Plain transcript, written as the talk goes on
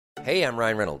Hey, I'm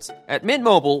Ryan Reynolds. At Mint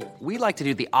Mobile, we like to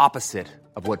do the opposite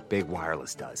of what Big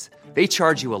Wireless does. They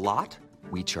charge you a lot,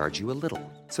 we charge you a little.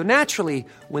 So naturally,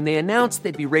 when they announced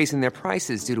they'd be raising their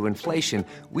prices due to inflation,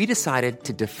 we decided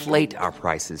to deflate our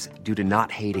prices due to not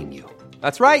hating you.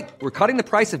 That's right. We're cutting the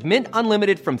price of Mint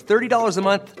Unlimited from $30 a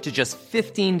month to just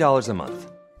 $15 a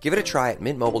month. Give it a try at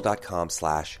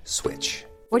mintmobile.com/switch.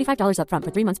 $45 up front for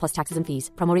 3 months plus taxes and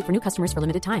fees. Promo rate for new customers for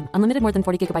limited time. Unlimited more than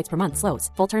 40 gigabytes per month. Slows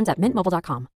full terms at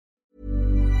mintmobile.com.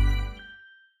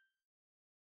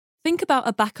 Think about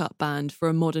a backup band for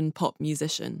a modern pop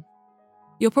musician.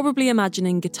 You're probably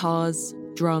imagining guitars,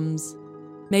 drums,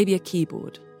 maybe a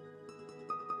keyboard.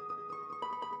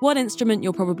 One instrument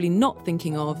you're probably not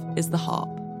thinking of is the harp.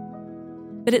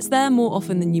 But it's there more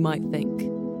often than you might think.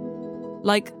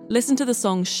 Like, listen to the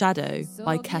song Shadow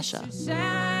by Kesha.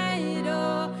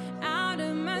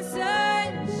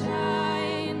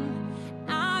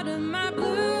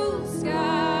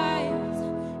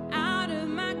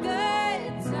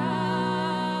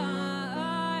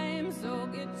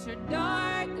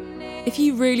 If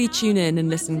you really tune in and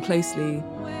listen closely,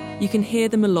 you can hear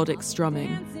the melodic strumming.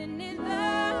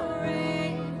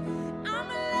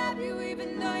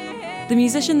 The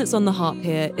musician that's on the harp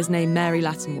here is named Mary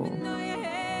Lattimore.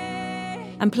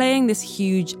 And playing this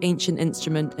huge, ancient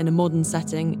instrument in a modern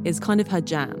setting is kind of her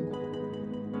jam.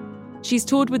 She's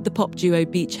toured with the pop duo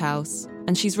Beach House,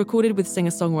 and she's recorded with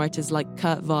singer-songwriters like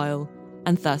Kurt Weill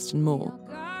and Thurston Moore.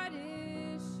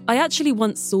 I actually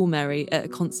once saw Mary at a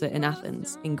concert in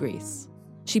Athens, in Greece.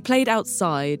 She played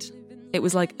outside, it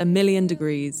was like 1,000,000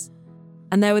 degrees,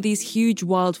 and there were these huge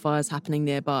wildfires happening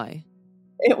nearby.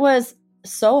 It was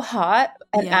so hot,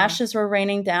 and ashes were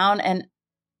raining down, and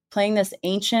playing this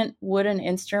ancient wooden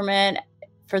instrument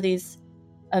for these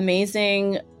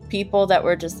amazing people that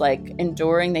were just like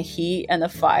enduring the heat and the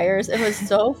fires. It was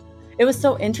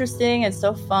so interesting and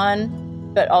so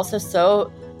fun, but also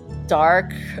so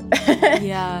dark.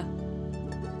 Yeah.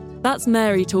 That's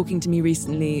Mary talking to me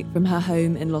recently from her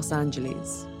home in Los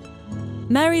Angeles.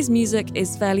 Mary's music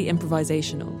is fairly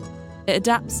improvisational. It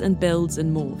adapts and builds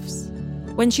and morphs.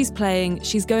 When she's playing,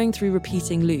 she's going through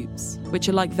repeating loops, which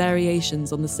are like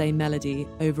variations on the same melody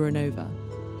over and over.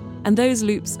 And those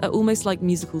loops are almost like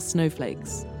musical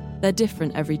snowflakes. They're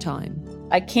different every time.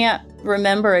 I can't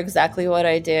remember exactly what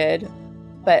I did,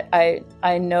 but I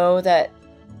know that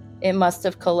it must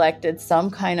have collected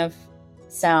some kind of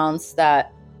sounds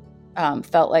that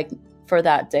felt like for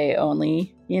that day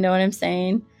only. You know what I'm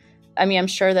saying? I mean, I'm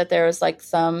sure that there was like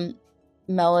some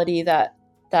melody that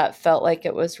felt like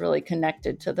it was really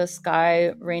connected to the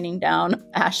sky raining down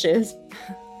ashes.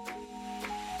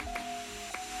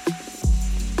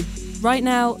 Right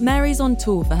now, Mary's on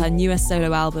tour for her newest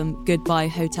solo album, Goodbye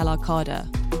Hotel Arcada,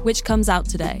 which comes out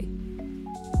today.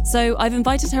 So I've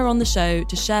invited her on the show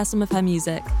to share some of her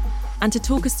music and to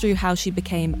talk us through how she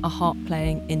became a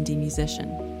harp-playing indie musician.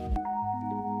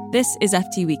 This is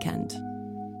FT Weekend.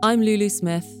 I'm Lulu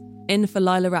Smith, in for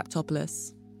Lila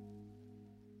Raptopoulos.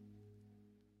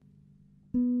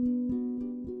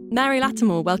 Mary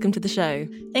Lattimore, welcome to the show.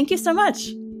 Thank you so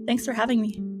much. Thanks for having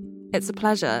me. It's a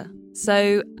pleasure.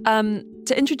 So,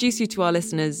 to introduce you to our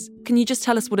listeners, can you just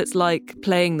tell us what it's like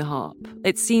playing the harp?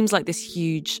 It seems like this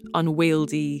huge,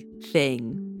 unwieldy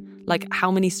thing. Like,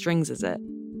 how many strings is it?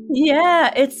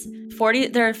 Yeah, it's 40.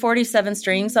 There are 47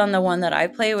 strings on the one that I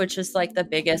play, which is like the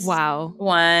biggest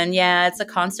one. Yeah, it's a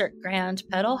concert grand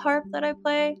pedal harp that I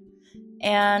play.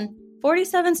 And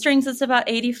 47 strings, it's about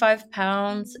 85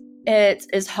 pounds. It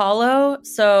is hollow,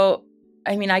 so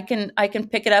I mean, I can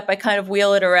pick it up. I kind of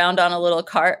wheel it around on a little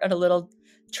cart, on a little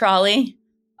trolley,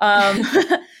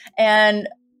 and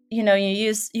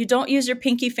you don't use your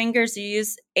pinky fingers. You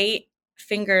use 8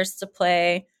 fingers to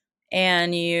play,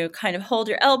 and you kind of hold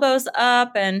your elbows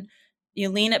up and you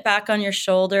lean it back on your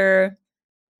shoulder.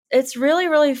 It's really,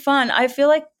 really fun. I feel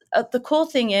like the cool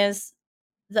thing is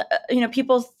that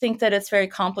people think that it's very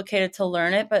complicated to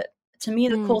learn it, but to me,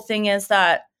 the cool thing is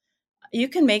that you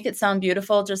can make it sound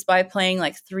beautiful just by playing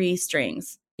like 3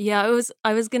 strings. Yeah,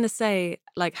 I was going to say,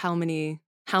 like, how many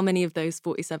of those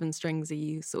 47 strings are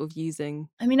you sort of using?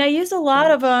 I mean, I use a lot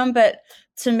of them, but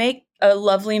to make a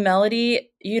lovely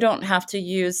melody, you don't have to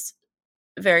use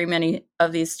very many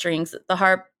of these strings. The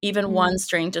harp, even one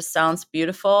string just sounds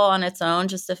beautiful on its own,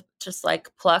 just like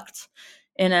plucked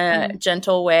in a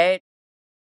gentle way.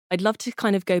 I'd love to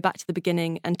kind of go back to the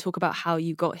beginning and talk about how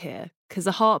you got here, because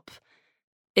the harp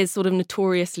is sort of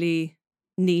notoriously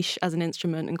niche as an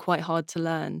instrument and quite hard to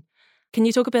learn. Can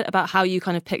you talk a bit about how you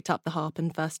kind of picked up the harp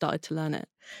and first started to learn it?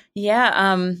 Yeah,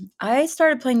 I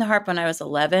started playing the harp when I was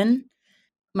 11.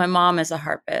 my mom is a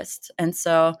harpist. And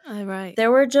so Oh, right.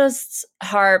 there were just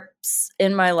harps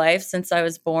in my life since I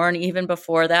was born, even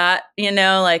before that,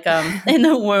 like in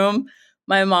the womb,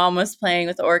 my mom was playing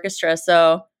with the orchestra.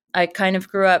 So I kind of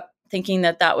grew up thinking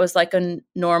that that was like a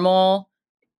normal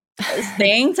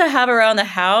thing to have around the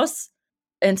house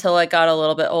until I got a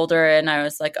little bit older and I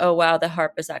was like, oh, wow, the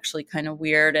harp is actually kind of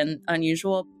weird and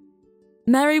unusual.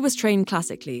 Mary was trained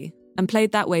classically and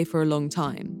played that way for a long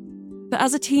time. But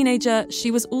as a teenager,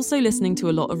 she was also listening to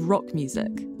a lot of rock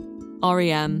music,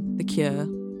 R.E.M., The Cure.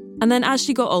 And then as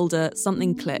she got older,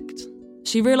 something clicked.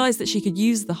 She realised that she could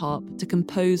use the harp to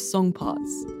compose song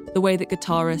parts, the way that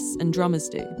guitarists and drummers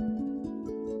do.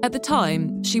 At the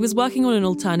time, she was working on an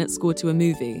alternate score to a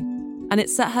movie, and it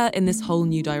set her in this whole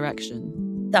new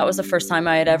direction. That was the first time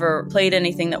I had ever played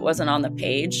anything that wasn't on the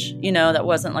page, that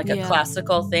wasn't like a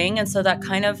classical thing. And so that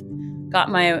kind of got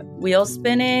my wheels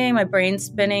spinning, my brain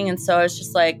spinning. And so I was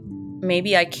just like,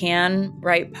 maybe I can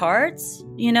write parts,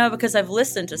 because I've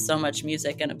listened to so much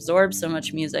music and absorbed so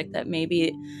much music that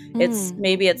maybe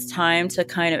it's time to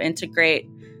kind of integrate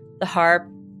the harp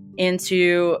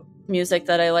into music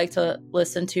that I like to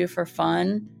listen to for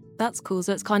fun. That's cool.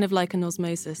 So it's kind of like an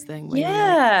osmosis thing.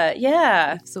 Where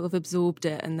you've sort of absorbed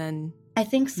it and then I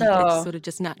think so. It sort of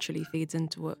just naturally feeds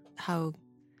into how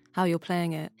you're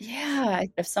playing it. Yeah.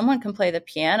 If someone can play the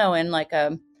piano in like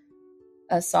a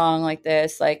song like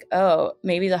this, like, oh,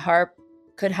 maybe the harp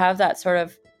could have that sort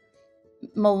of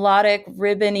melodic,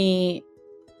 ribbony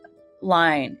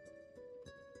line,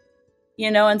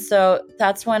 and so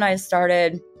that's when I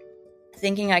started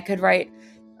thinking I could write,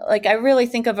 like, I really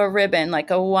think of a ribbon, like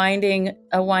a winding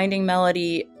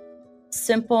melody,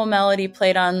 simple melody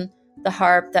played on the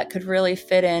harp that could really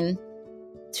fit in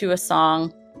to a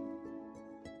song.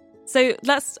 So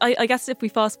I guess if we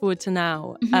fast forward to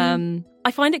now,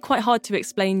 I find it quite hard to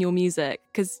explain your music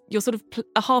because you're sort of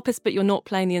a harpist, but you're not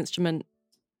playing the instrument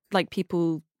like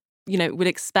people, would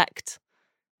expect.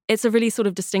 It's a really sort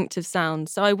of distinctive sound.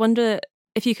 So I wonder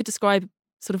if you could describe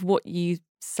sort of what you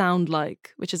sound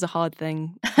like, which is a hard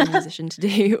thing for a musician to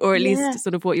do, or at least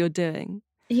sort of what you're doing.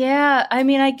 Yeah, I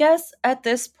mean, I guess at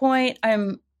this point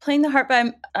I'm playing the harp,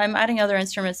 but I'm adding other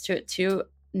instruments to it too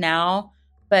now.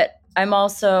 But I'm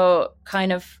also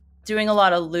kind of doing a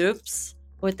lot of loops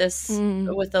with this,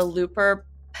 with a looper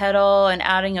pedal and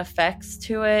adding effects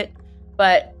to it.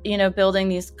 But, building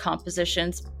these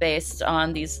compositions based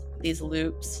on these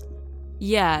loops.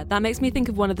 Yeah, that makes me think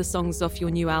of one of the songs off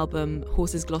your new album,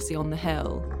 Horses Glossy on the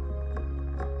Hill.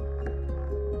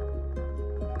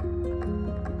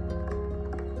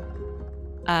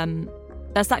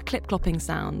 There's that clip-clopping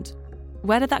sound.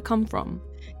 Where did that come from?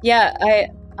 Yeah,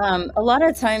 a lot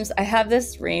of times I have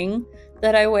this ring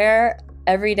that I wear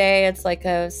every day. It's like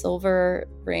a silver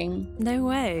ring. No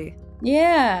way.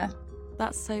 Yeah.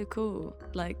 That's so cool.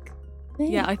 Like,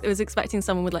 thanks. Yeah, I was expecting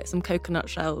someone with like some coconut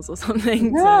shells or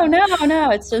something. No.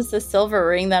 It's just a silver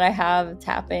ring that I have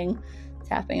tapping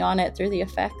on it through the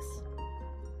effects.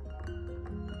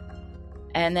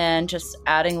 And then just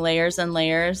adding layers and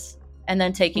layers and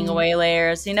then taking away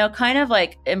layers, kind of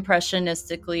like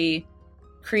impressionistically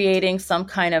creating some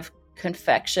kind of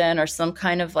confection or some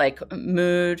kind of like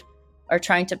mood or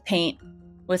trying to paint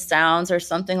with sounds or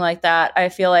something like that. I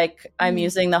feel like I'm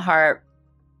using the harp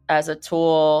as a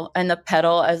tool and the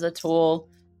pedal as a tool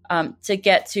to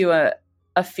get to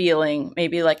a feeling,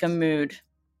 maybe like a mood.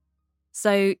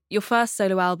 So your first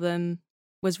solo album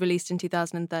was released in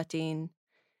 2013.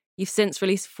 You've since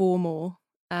released 4 more,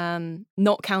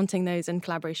 not counting those in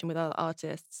collaboration with other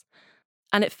artists.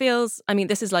 And it feels, I mean,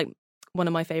 this is like one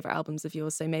of my favourite albums of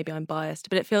yours, so maybe I'm biased,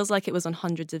 but it feels like it was on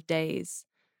Hundreds of Days,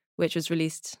 which was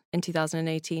released in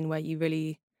 2018, where you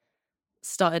really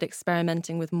started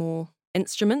experimenting with more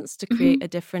instruments to create a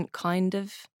different kind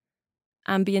of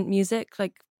ambient music.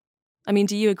 Like, I mean,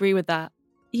 do you agree with that?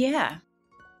 Yeah.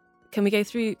 Can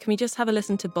we just have a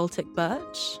listen to Baltic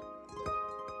Birch?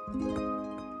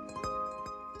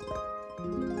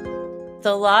 It's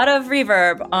a lot of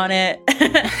reverb on it.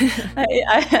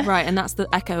 Right, and that's the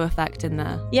echo effect in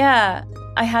there. Yeah.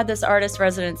 I had this artist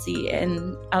residency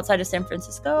outside of San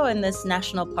Francisco in this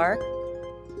national park.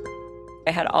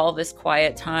 I had all this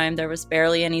quiet time. There was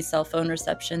barely any cell phone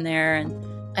reception there.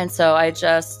 And so I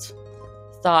just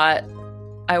thought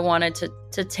I wanted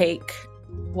to take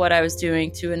what I was doing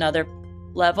to another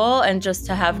level and just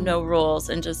to have no rules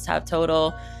and just have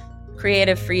total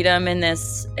creative freedom in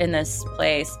this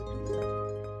place.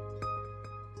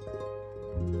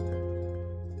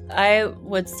 I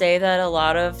would say that a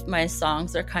lot of my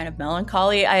songs are kind of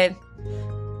melancholy. I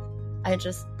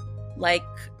just like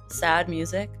sad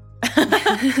music.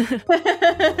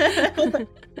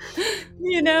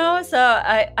 You know, so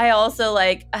I also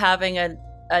like having a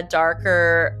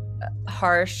darker,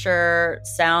 harsher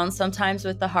sound sometimes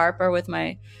with the harp or with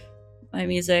my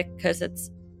music, because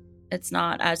it's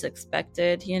not as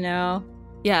expected, you know.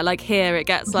 Yeah, like here it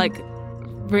gets like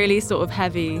really sort of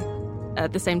heavy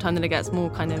at the same time that it gets more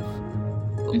kind of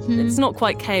it's not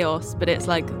quite chaos, but it's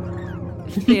like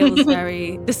feels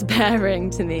very despairing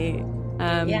to me.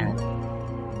 Yeah.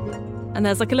 And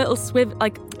there's like a little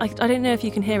like I don't know if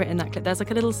you can hear it in that clip. There's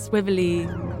like a little swivelly.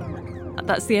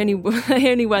 That's the only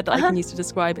word that I can use to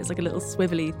describe it. It's like a little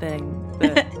swivelly thing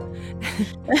that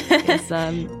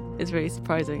is really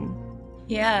surprising.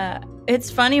 Yeah, it's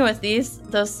funny with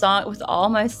with all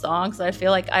my songs. I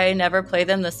feel like I never play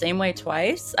them the same way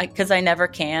twice because I never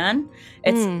can.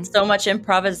 It's so much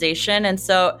improvisation, and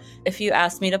so if you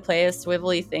asked me to play a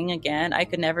swivelly thing again, I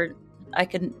could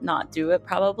not do it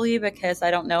probably because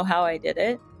I don't know how I did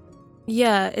it.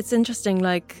 Yeah, it's interesting.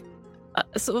 Like,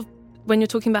 sort of when you're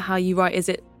talking about how you write, is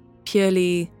it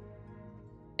purely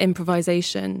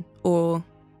improvisation or?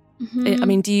 I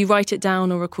mean, do you write it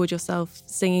down or record yourself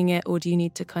singing it, or do you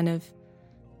need to kind of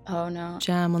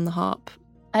jam on the harp?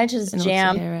 I just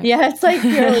jam. Yeah, it's like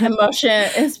purely emotion.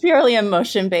 It's purely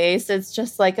emotion based. It's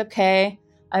just like, okay,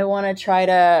 I want to try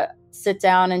to sit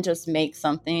down and just make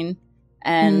something,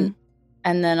 and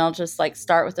then I'll just like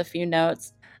start with a few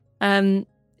notes.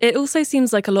 It also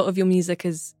seems like a lot of your music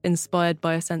is inspired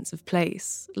by a sense of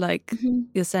place. Like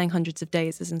you're saying Hundreds of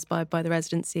Days is inspired by the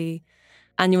residency.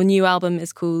 And your new album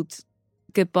is called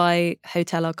Goodbye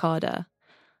Hotel Arcada.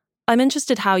 I'm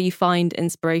interested how you find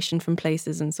inspiration from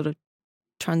places and sort of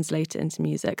translate it into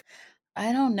music.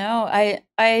 I don't know.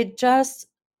 I just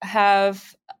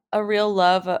have a real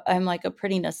love. I'm like a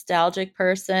pretty nostalgic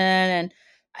person, and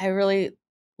I really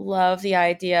love the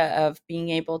idea of being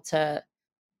able to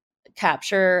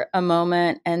capture a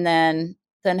moment and then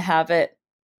have it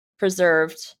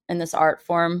preserved in this art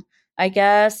form, I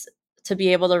guess. To be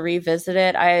able to revisit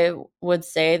it, I would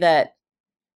say that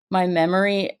my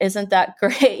memory isn't that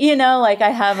great, you know, like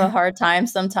I have a hard time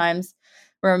sometimes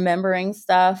remembering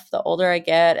stuff the older I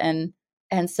get.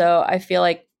 And so I feel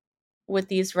like with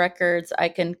these records, I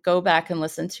can go back and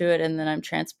listen to it and then I'm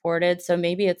transported. So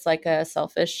maybe it's like a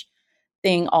selfish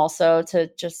thing also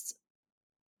to just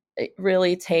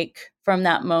really take from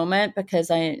that moment,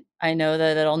 because I know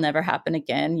that it'll never happen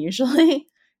again usually.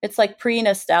 It's like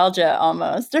pre-nostalgia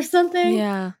almost or something.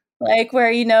 Yeah. Like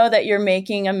where you know that you're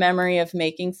making a memory of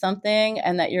making something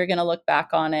and that you're going to look back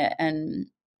on it and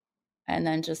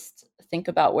then just think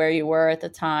about where you were at the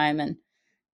time, and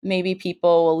maybe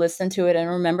people will listen to it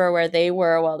and remember where they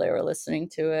were while they were listening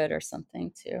to it or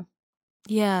something too.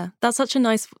 Yeah, that's such a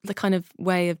nice the kind of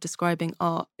way of describing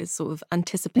art, is sort of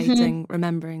anticipating,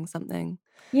 remembering something.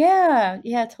 Yeah,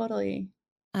 totally.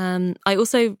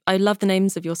 I love the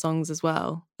names of your songs as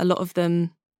well. A lot of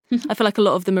them, I feel like a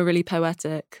lot of them are really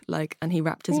poetic, like, and he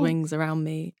wrapped his wings around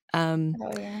me.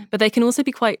 But they can also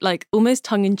be quite like almost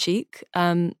tongue in cheek.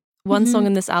 One song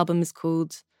in this album is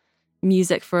called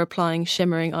Music for Applying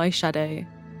Shimmering Eyeshadow.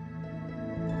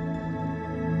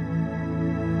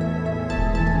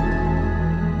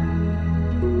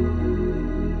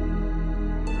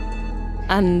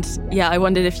 And yeah, I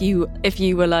wondered if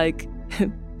you were like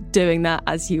doing that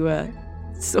as you were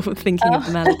sort of thinking of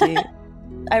the melody.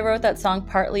 I wrote that song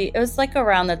partly, it was like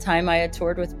around the time I had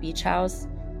toured with Beach House.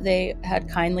 They had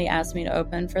kindly asked me to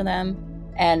open for them.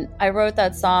 And I wrote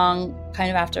that song kind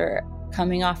of after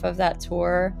coming off of that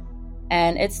tour.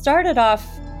 And it started off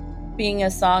being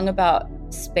a song about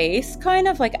space, kind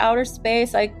of like outer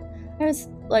space. I was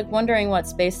like wondering what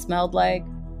space smelled like.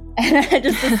 And I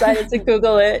just decided to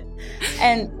Google it.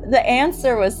 And the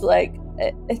answer was like,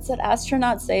 it said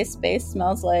astronauts say space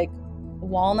smells like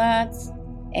walnuts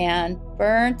and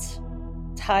burnt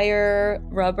tire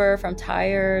rubber from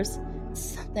tires,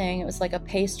 something. It was like a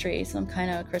pastry, some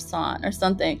kind of croissant or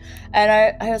something. And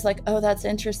I was like, oh, that's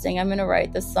interesting. I'm going to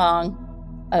write this song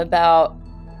about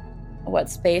what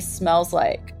space smells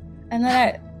like. And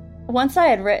then once I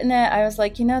had written it, I was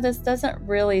like, you know, this doesn't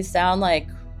really sound like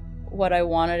what I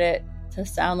wanted it to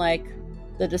sound like,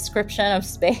 the description of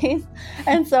space.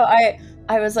 And so I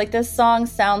was like, this song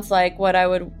sounds like what I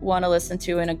would want to listen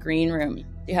to in a green room.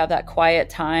 You have that quiet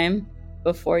time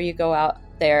before you go out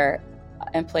there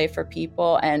and play for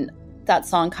people. And that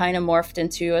song kind of morphed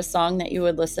into a song that you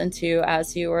would listen to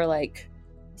as you were like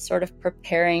sort of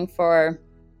preparing for,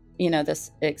 you know,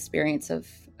 this experience of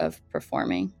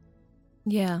performing.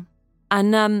 Yeah.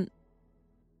 And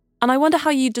I wonder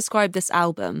how you describe this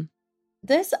album.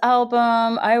 This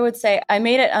album, I would say I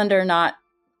made it under not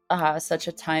such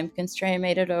a time constraint, I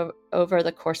made it over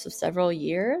the course of several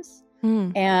years.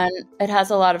 And it has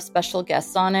a lot of special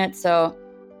guests on it. So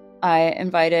I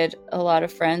invited a lot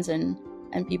of friends and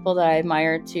people that I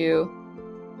admire to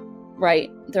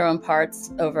write their own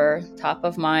parts over top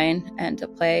of mine and to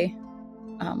play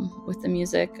with the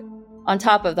music on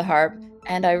top of the harp.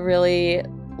 And I really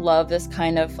love this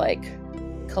kind of like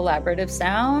collaborative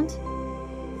sound.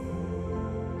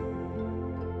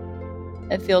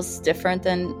 It feels different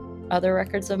than other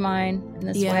records of mine in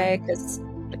this way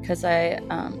because I,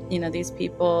 these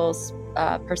people's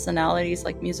personalities,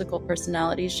 like musical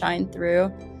personalities, shine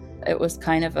through. It was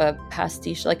kind of a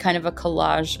pastiche, like kind of a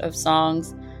collage of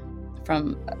songs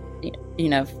from,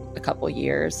 a couple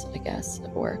years, I guess,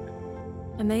 of work.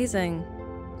 Amazing.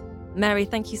 Mary,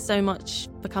 thank you so much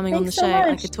for coming on the show. Much.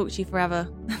 I could talk to you forever.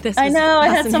 I know, I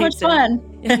had so much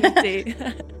fun. Yeah, me too.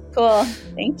 Cool.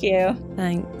 Thank you.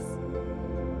 Thanks.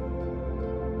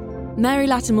 Mary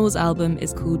Lattimore's album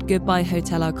is called Goodbye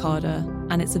Hotel Arcada,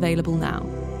 and it's available now.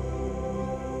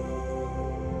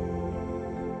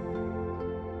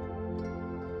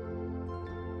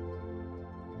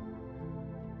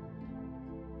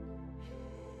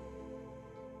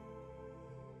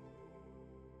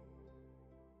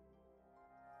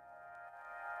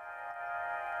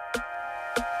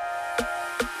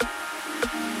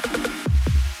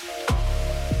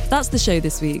 That's the show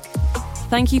this week.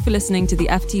 Thank you for listening to the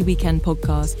FT Weekend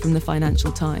podcast from the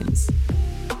Financial Times.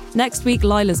 Next week,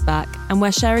 Lila's back, and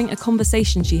we're sharing a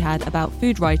conversation she had about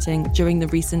food writing during the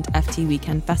recent FT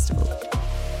Weekend Festival.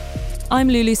 I'm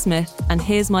Lulu Smith, and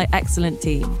here's my excellent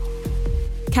team.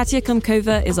 Katia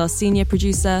Komkova is our senior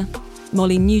producer.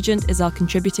 Molly Nugent is our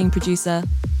contributing producer.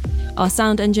 Our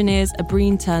sound engineers are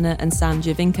Breen Turner and Sam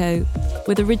Giovinco,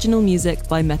 with original music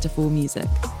by Metaphor Music.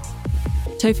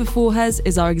 Topher Forhes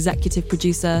is our executive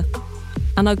producer,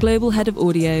 and our global head of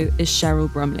audio is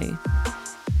Cheryl Brumley.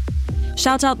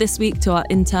 Shout out this week to our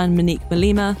intern Monique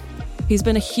Malima, who's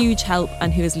been a huge help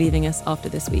and who is leaving us after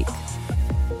this week.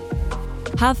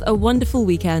 Have a wonderful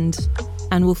weekend,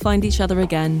 and we'll find each other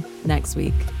again next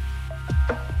week.